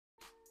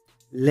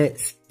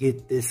Let's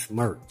get this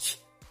merch.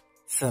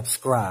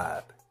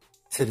 Subscribe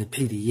to the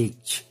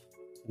PDH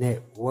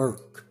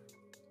Network.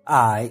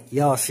 Alright,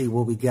 y'all see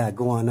what we got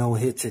going on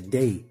here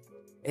today.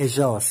 As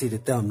y'all see the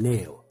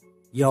thumbnail,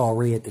 y'all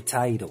read the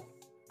title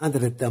under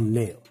the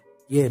thumbnail.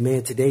 Yeah,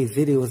 man, today's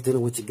video is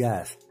dealing with you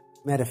guys.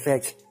 Matter of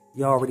fact,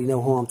 you already know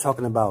who I'm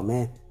talking about,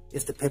 man.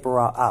 It's the Paper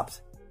Route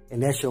Ops.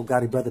 And that's your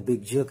Gotti brother,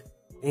 Big Jook,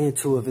 and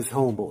two of his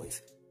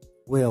homeboys.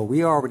 Well,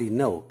 we already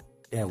know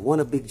that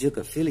one of Big Jook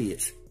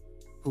affiliates,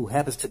 who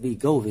happens to be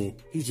Goven,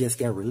 he just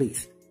got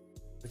released.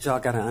 But y'all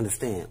gotta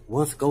understand,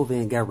 once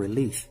Goven got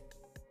released,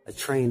 a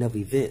train of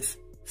events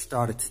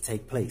started to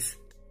take place.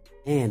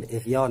 And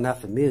if y'all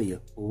not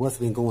familiar with what's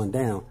been going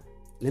down,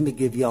 let me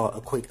give y'all a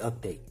quick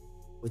update.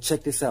 Well,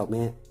 check this out,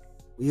 man.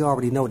 We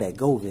already know that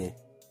Goven,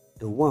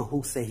 the one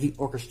who said he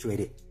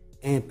orchestrated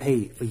and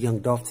paid for young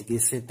Dolph to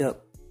get sent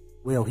up,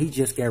 well, he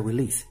just got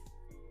released.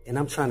 And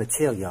I'm trying to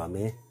tell y'all,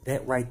 man,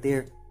 that right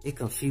there, it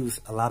confused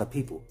a lot of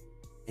people.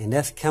 And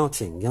that's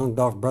counting young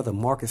Dolph brother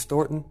Marcus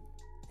Thornton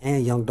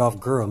and young Dolph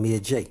girl Mia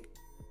J.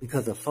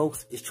 Because the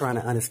folks is trying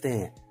to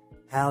understand,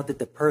 how did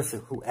the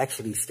person who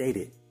actually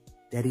stated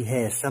that he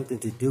had something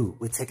to do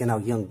with taking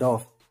out young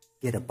Dolph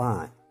get a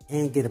bond,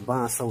 and get a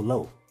bond so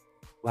low?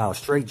 While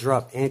Straight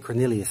Drop and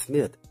Cornelius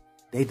Smith,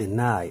 they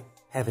denied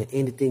having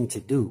anything to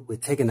do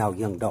with taking out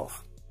young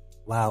Dolph.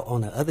 While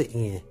on the other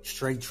end,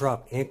 Straight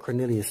Drop and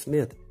Cornelius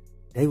Smith,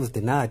 they was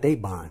denied they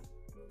bond.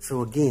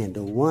 So again,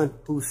 the one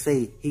who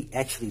say he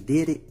actually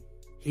did it,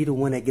 he the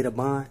one that get a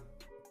bond.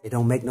 It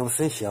don't make no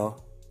sense,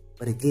 y'all.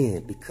 But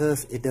again,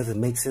 because it doesn't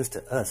make sense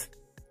to us,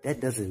 that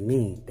doesn't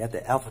mean that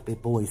the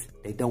Alphabet Boys,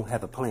 they don't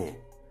have a plan,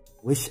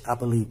 which I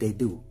believe they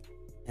do.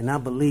 And I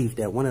believe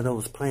that one of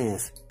those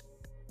plans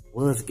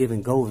was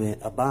giving Goven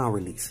a bond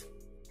release,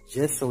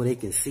 just so they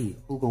can see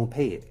who gonna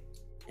pay it.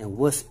 And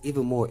what's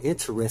even more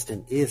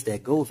interesting is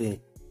that Goven,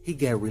 he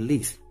got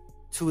released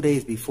 2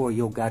 days before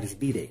Yo Gotti's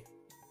B-Day.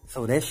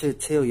 So that should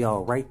tell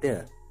y'all right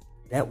there,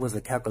 that was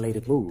a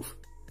calculated move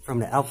from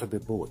the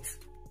Alphabet Boys.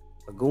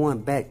 But going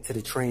back to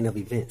the train of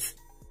events,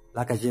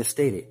 like I just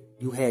stated,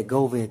 you had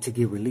Goven to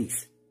get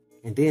released.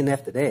 And then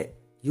after that,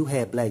 you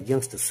had Black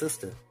Youngster's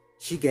sister.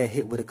 She got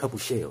hit with a couple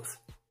shells.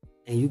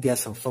 And you got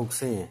some folks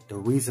saying the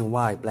reason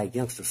why Black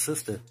Youngster's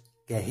sister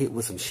got hit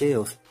with some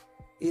shells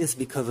is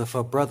because of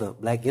her brother,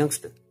 Black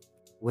Youngster.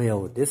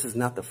 Well, this is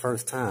not the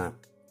first time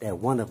that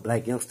one of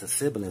Black Youngster's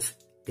siblings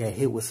got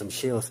hit with some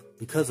shells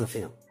because of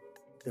him.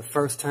 The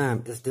first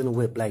time is dealing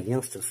with Black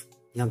Youngster's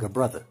younger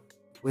brother.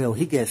 Well,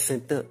 he got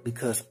sent up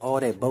because all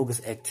that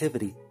bogus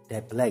activity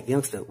that Black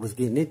Youngster was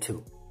getting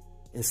into.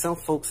 And some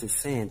folks is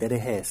saying that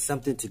it had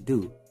something to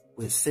do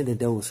with sending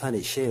those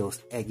 100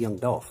 shells at young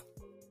Dolph.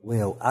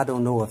 Well, I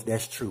don't know if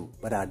that's true,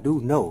 but I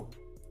do know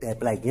that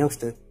Black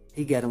Youngster,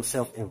 he got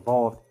himself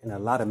involved in a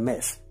lot of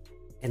mess.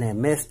 And that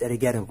mess that he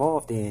got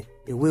involved in,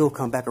 it will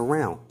come back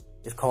around.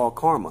 It's called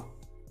karma.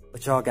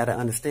 But y'all gotta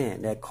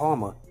understand that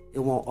karma, it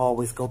won't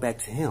always go back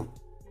to him.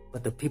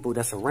 But the people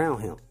that's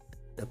around him,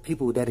 the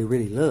people that he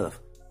really love,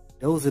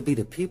 those would be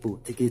the people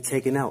to get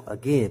taken out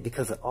again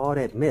because of all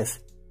that mess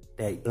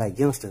that Black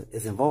Youngster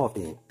is involved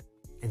in.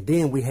 And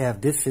then we have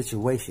this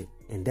situation,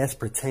 and that's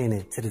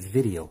pertaining to this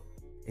video.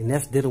 And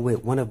that's dealing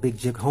with one of Big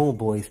Jook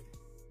homeboys.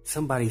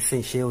 Somebody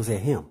sent shells at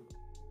him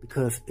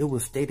because it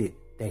was stated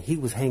that he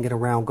was hanging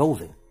around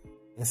Goven.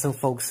 And some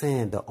folks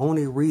saying the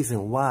only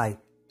reason why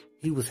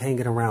he was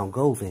hanging around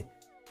Goven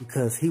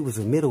because he was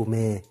a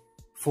middleman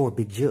for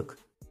Big Jook.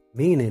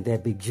 Meaning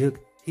that Big Jook,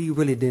 he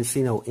really didn't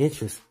see no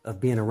interest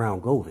of being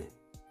around Goven.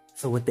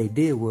 So what they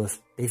did was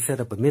they set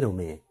up a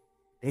middleman.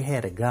 They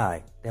had a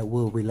guy that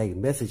will relay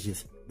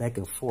messages back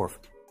and forth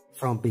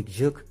from Big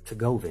Jook to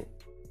Goven.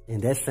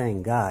 And that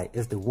same guy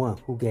is the one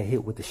who got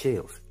hit with the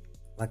shells.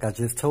 Like I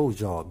just told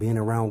y'all, being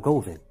around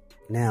Goven.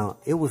 Now,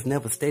 it was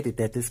never stated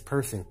that this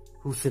person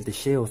who sent the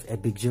shells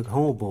at Big Jook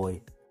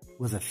homeboy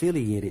was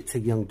affiliated to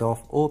young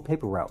Dolph or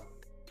Paper Route.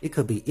 It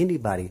could be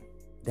anybody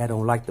that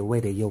don't like the way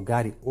that Yo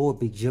Gotti or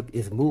Big Jook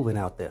is moving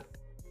out there.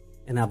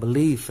 And I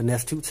believe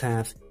Finesse 2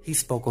 Times, he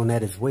spoke on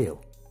that as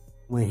well,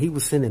 when he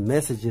was sending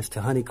messages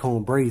to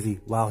Honeycomb Brazy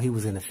while he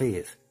was in the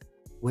feds,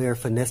 where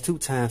Finesse 2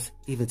 Times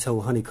even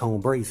told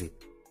Honeycomb Brazy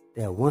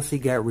that once he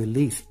got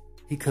released,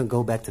 he couldn't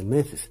go back to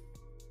Memphis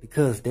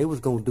because they was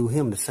going to do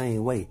him the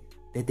same way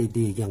that they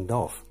did young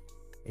Dolph.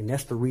 And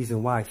that's the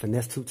reason why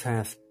Finesse 2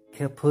 Times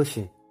kept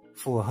pushing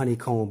for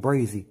Honeycomb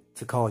Brazy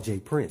to call Jay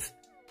Prince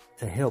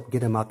to help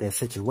get him out that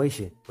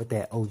situation with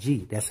that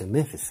OG that's in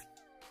Memphis.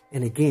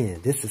 And again,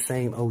 this is the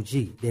same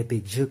OG that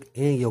Big Jook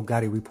and Yo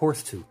Gotti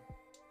reports to.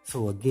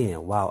 So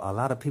again, while a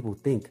lot of people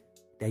think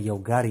that Yo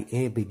Gotti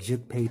and Big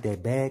Jook paid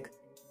that bag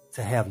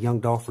to have young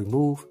Dolph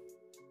removed,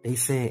 they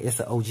saying it's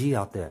an OG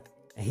out there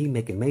and he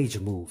making major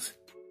moves.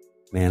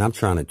 Man, I'm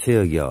trying to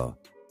tell y'all,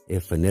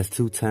 if Finesse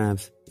 2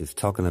 Times is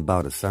talking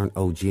about a certain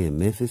OG in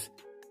Memphis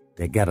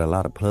that got a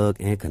lot of plug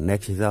and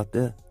connections out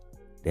there,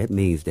 that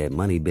means that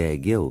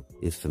Moneybagg Yo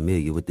is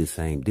familiar with this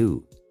same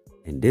dude.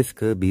 And this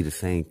could be the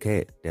same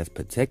cat that's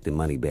protecting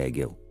Moneybagg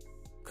Yo.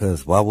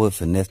 Cause why would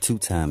Finesse 2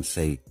 Times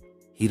say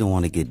he don't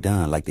want to get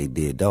done like they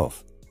did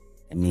Dolph.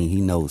 I mean,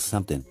 he knows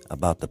something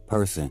about the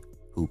person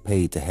who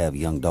paid to have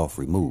young Dolph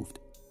removed.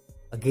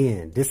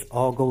 Again, this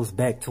all goes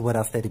back to what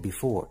I stated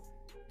before.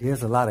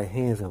 There's a lot of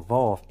hands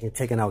involved in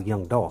taking out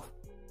young Dolph,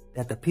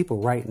 that the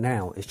people right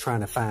now is trying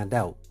to find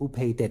out who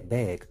paid that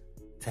bag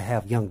to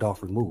have young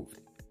Dolph removed.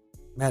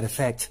 Matter of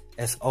fact,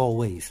 as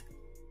always,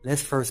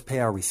 let's first pay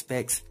our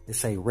respects and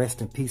say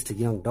rest in peace to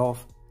young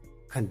Dolph,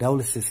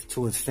 condolences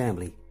to his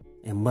family,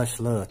 and much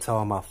love to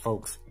all my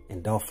folks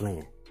in Dolph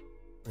land.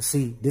 But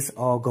see, this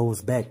all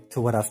goes back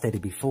to what I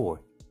stated before,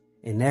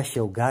 and that's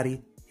Yo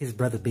Gotti, his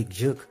brother Big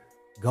Jook,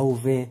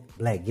 Goven,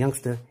 Black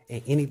Youngster,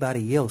 and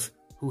anybody else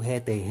who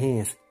had their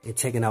hands in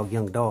taking out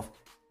young Dolph.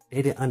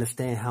 They didn't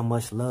understand how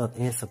much love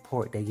and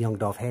support that young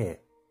Dolph had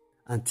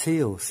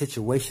until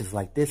situations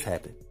like this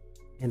happened.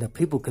 And the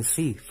people could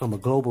see from a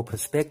global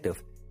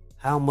perspective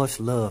how much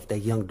love that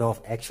young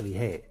Dolph actually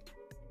had.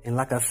 And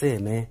like I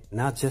said, man,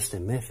 not just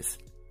in Memphis.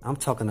 I'm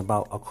talking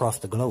about across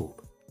the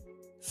globe.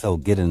 So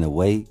getting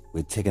away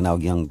with taking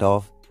out young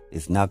Dolph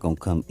is not going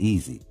to come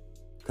easy,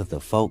 because the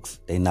folks,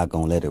 they not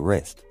going to let it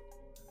rest.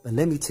 But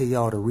let me tell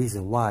y'all the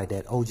reason why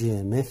that OG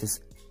in Memphis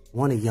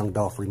wanted young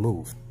Dolph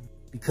removed.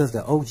 Because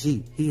the OG,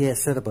 he had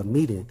set up a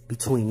meeting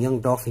between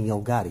young Dolph and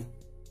Yo Gotti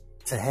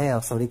to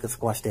have so they could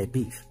squash that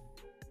beef.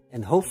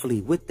 And hopefully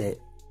with that,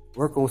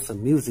 work on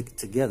some music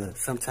together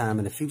sometime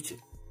in the future.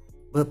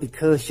 But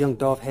because young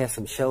Dolph had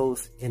some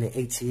shows in the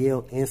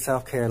ATL and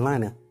South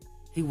Carolina,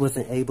 he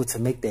wasn't able to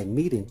make that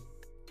meeting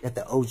that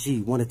the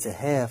OG wanted to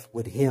have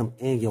with him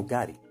and Yo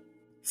Gotti.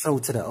 So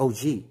to the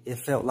OG, it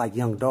felt like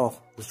young Dolph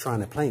was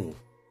trying to play him.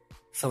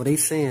 So they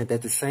saying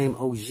that the same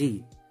OG,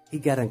 he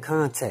got in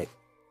contact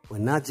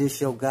with not just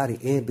Yo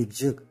Gotti and Big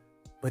Jook,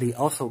 but he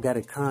also got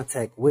in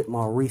contact with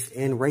Maurice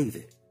and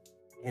Raven.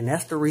 And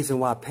that's the reason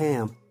why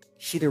Pam,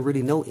 she didn't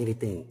really know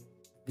anything,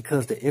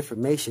 because the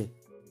information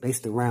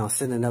based around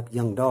sending up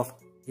young Dolph,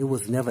 it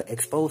was never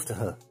exposed to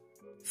her.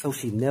 So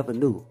she never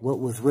knew what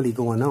was really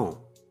going on.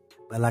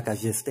 But like I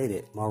just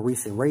stated,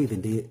 Maurice and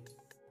Raven did.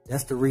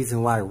 That's the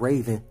reason why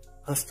Raven,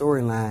 her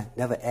storyline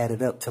never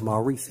added up to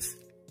Maurice's.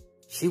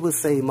 She would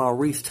say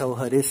Maurice told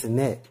her this and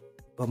that,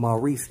 but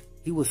Maurice,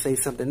 he would say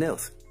something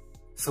else.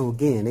 So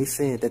again, they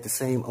saying that the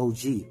same OG,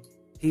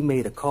 he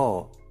made a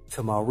call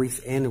to Maurice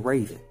and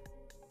Raven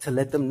to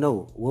let them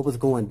know what was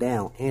going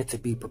down and to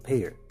be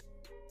prepared.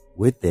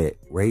 With that,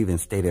 Raven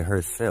stated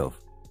herself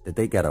that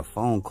they got a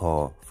phone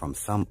call from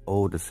some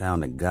older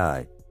sounding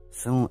guy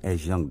soon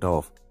as young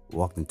Dolph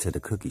walked into the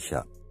cookie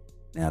shop.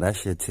 Now that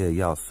should tell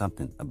y'all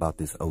something about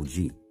this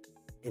OG.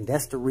 And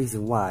that's the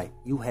reason why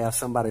you have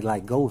somebody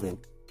like Goven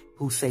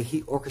who say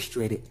he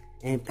orchestrated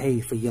and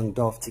paid for young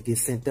Dolph to get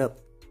sent up,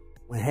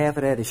 when half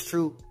of that is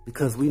true,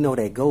 because we know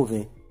that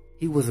Goven,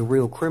 he was a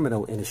real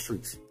criminal in the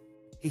streets.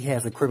 He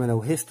has a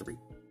criminal history,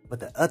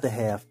 but the other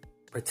half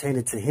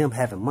pertaining to him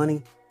having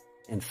money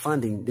and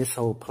funding this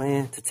whole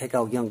plan to take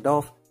out young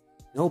Dolph,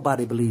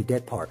 nobody believed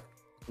that part,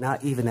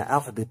 not even the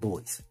Alphabet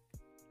Boys.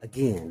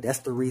 Again, that's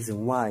the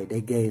reason why they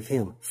gave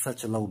him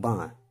such a low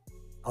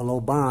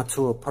bond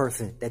to a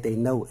person that they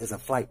know is a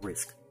flight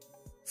risk.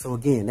 So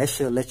again, that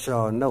should let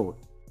y'all know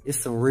it's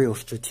some real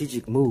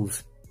strategic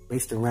moves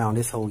based around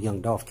this whole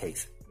young Dolph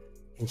case.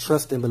 And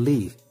trust and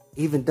believe,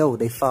 even though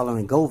they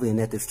following Goven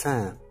at this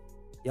time,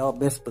 y'all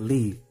best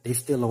believe they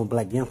still on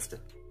Black Youngster.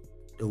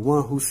 The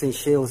one who sent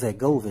shells at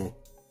Goven,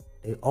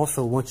 they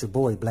also want your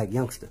boy Black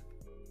Youngster.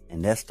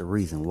 And that's the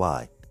reason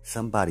why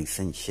somebody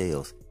sent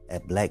shells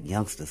at Black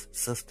Youngster's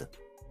sister.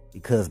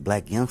 Because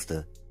Black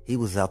Youngster, he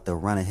was out there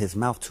running his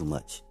mouth too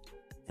much.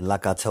 And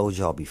like I told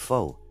y'all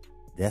before,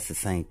 that's the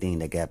same thing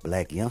that got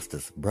Black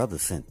Youngster's brother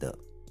sent up.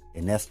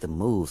 And that's the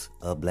moves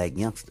of Black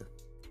Youngster.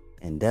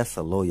 And that's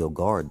a loyal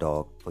guard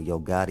dog for Yo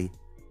Gotti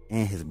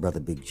and his brother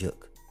Big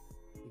Jook.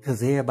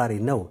 Because everybody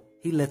know,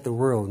 he let the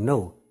world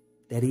know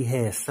that he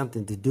has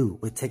something to do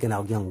with taking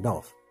out young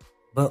Dolph.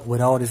 But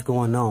with all this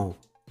going on,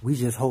 we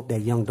just hope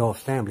that young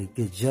Dolph's family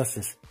gets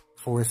justice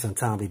for his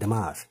untimely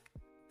demise.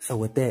 So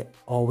with that,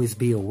 always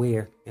be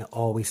aware and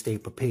always stay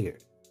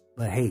prepared.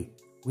 But hey,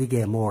 we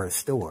got more in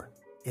store.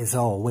 As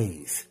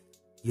always,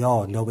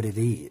 y'all know what it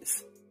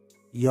is.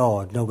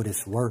 Y'all know what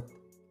it's worth.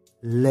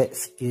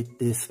 Let's get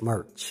this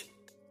merch.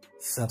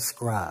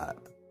 Subscribe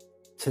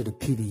to the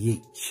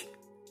PDH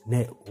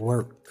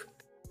Network.